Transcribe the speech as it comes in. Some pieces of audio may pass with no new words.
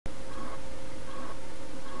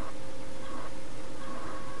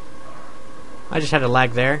I just had a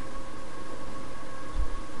lag there.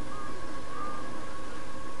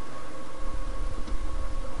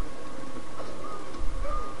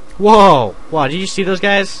 Whoa! Wow, did you see those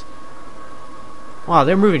guys? Wow,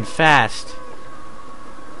 they're moving fast.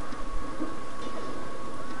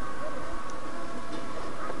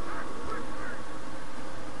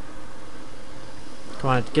 Come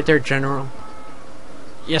on, get their general.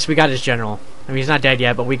 Yes, we got his general. I mean, he's not dead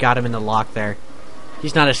yet, but we got him in the lock there.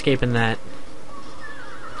 He's not escaping that.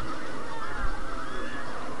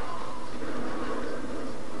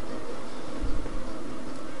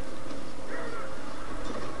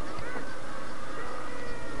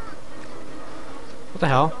 What the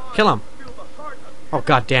hell? Kill him! Oh,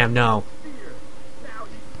 goddamn, no.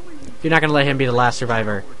 You're not gonna let him be the last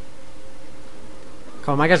survivor.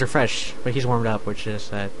 Come on, my guys are fresh, but he's warmed up, which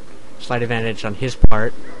is a slight advantage on his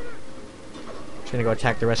part. He's gonna go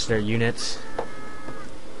attack the rest of their units.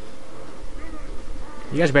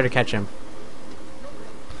 You guys better catch him.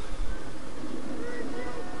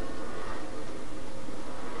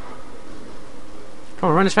 Come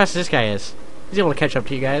on, run as fast as this guy is. He's able to catch up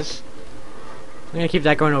to you guys. I'm gonna keep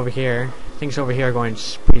that going over here. Things over here are going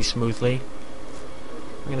pretty smoothly.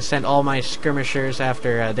 I'm gonna send all my skirmishers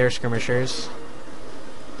after their skirmishers.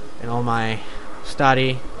 And all my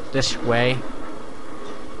stati this way.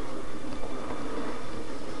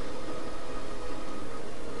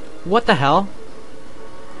 What the hell?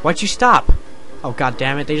 Why'd you stop? Oh, god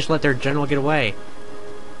damn it, they just let their general get away.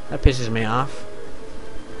 That pisses me off.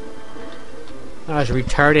 That was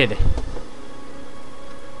retarded.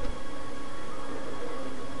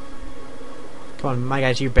 Come on, my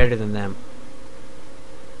guys, you're better than them.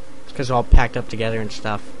 It's because they're all packed up together and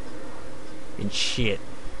stuff. And shit.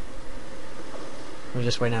 Move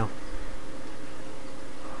this way now.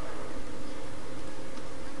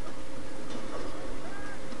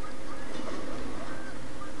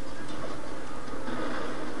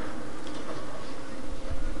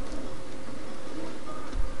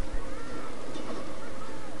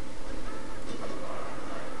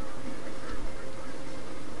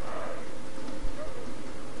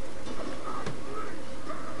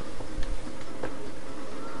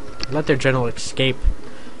 Let their general escape.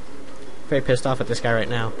 Very pissed off at this guy right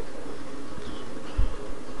now.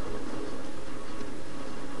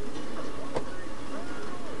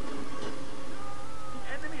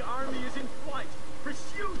 The enemy army is in flight.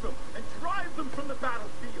 Pursue them and drive them from the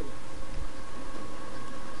battlefield.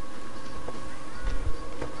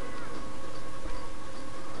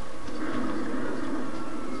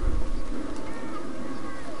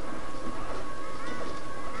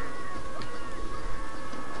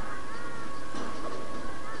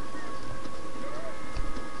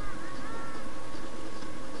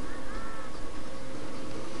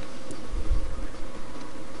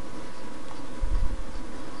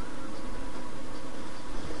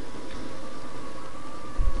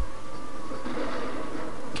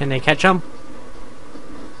 Can they catch them?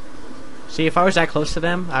 See, if I was that close to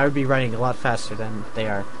them, I would be running a lot faster than they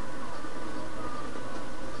are.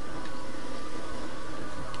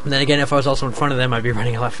 And then again, if I was also in front of them, I'd be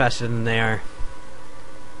running a lot faster than they are.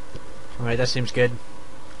 Alright, that seems good.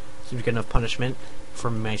 Seems good enough punishment. For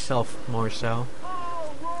myself, more so.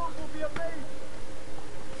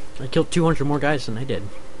 I killed 200 more guys than I did.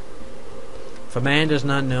 If a man does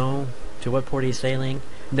not know to what port he's sailing,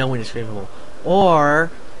 no wind is favorable. Or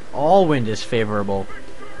all wind is favorable.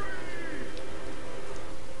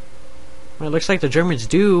 Well, it looks like the Germans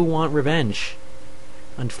do want revenge.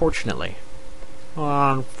 Unfortunately.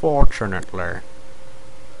 Unfortunately.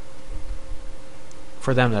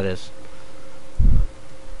 For them, that is.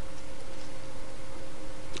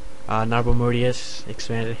 Narbomodius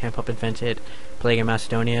expanded, Hampup invented, Plague in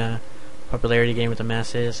Macedonia, popularity gained with the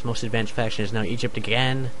masses, most advanced faction is now Egypt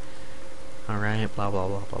again. Alright, blah blah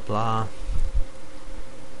blah blah blah.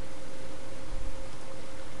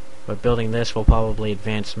 But building this will probably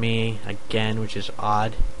advance me again, which is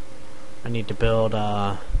odd. I need to build,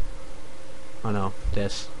 oh no,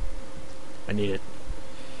 this. I need it.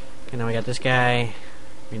 Okay, now we got this guy.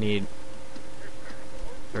 We need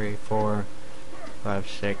 3, 4, 5,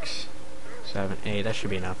 6, 7, 8. That should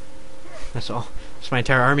be enough. That's all. That's my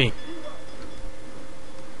entire army.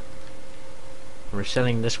 We're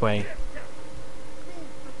sailing this way.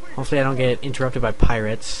 Hopefully I don't get interrupted by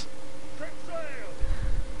pirates.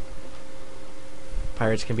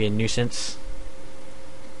 Pirates can be a nuisance.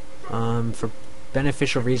 For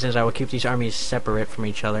beneficial reasons, I will keep these armies separate from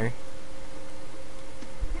each other.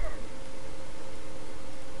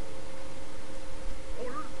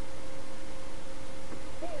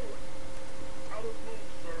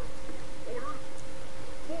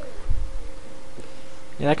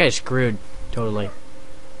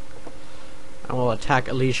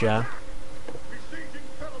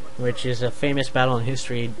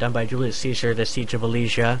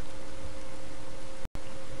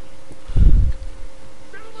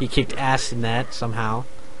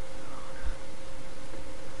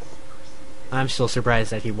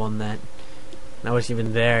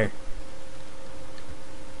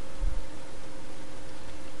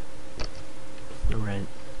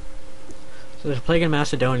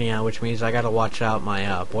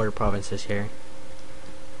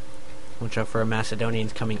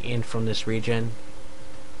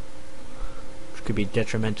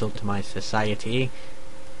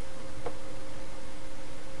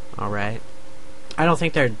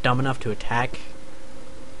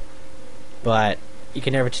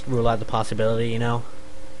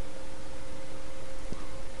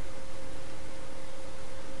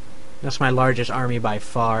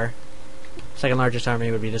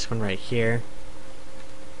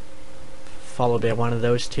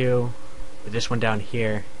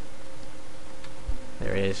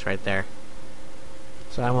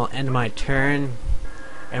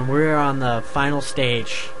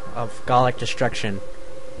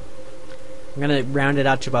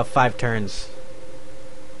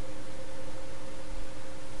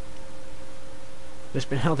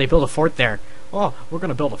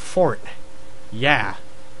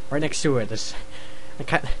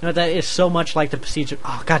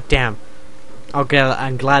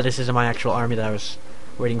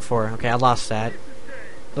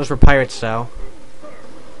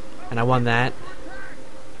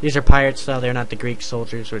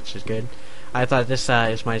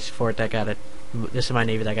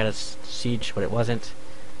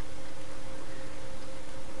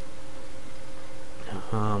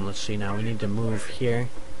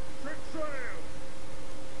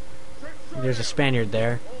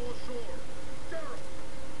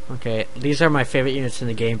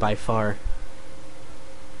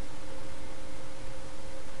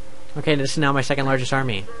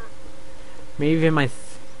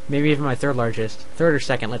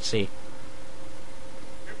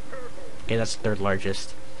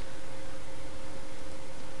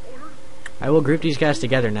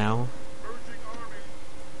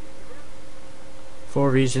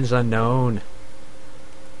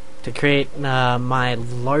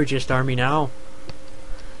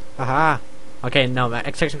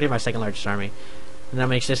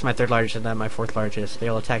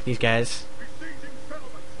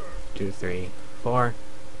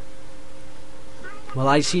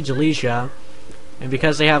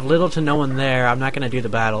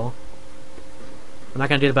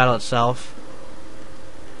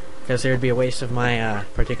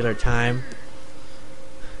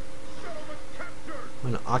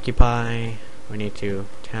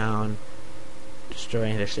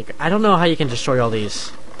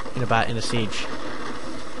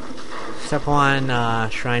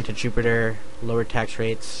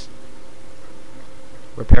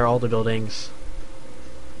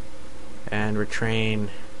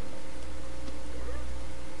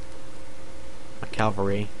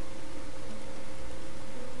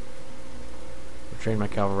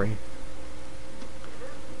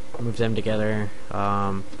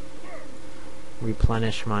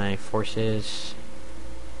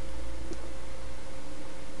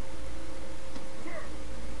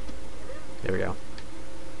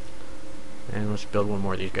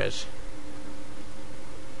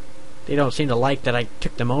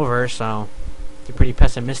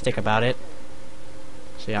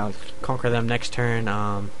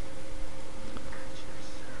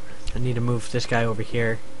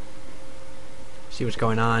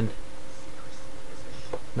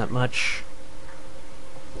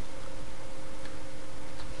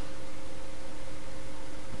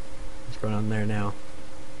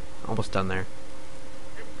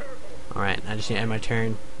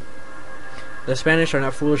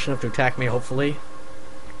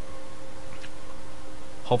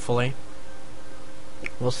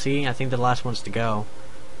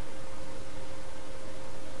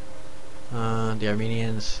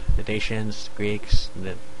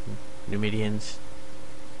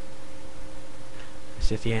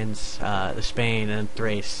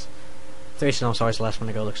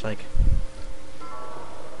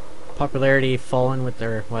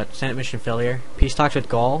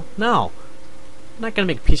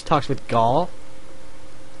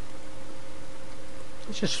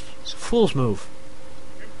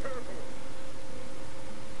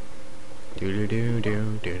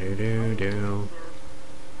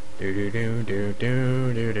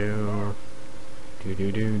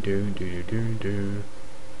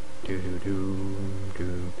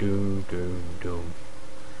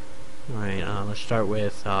 Alright, let's start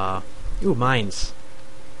with, ooh, mines.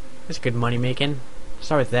 That's good money making.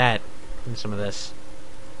 Start with that. And some of this.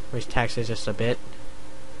 Raise taxes just a bit.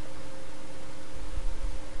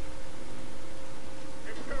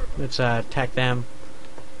 Let's, attack them.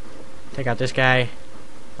 Take out this guy.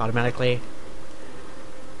 Automatically.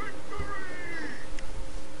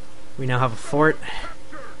 We now have a fort.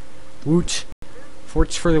 Woot!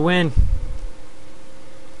 Forts for the win!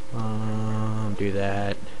 Do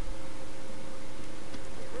that.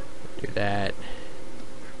 Do that.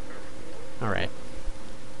 Alright.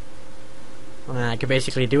 I can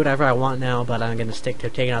basically do whatever I want now, but I'm gonna stick to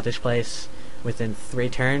taking out this place within 3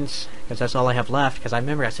 turns, because that's all I have left, because I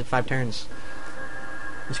remember I said 5 turns.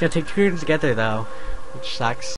 It's gonna take 2 turns to get there, though, which sucks.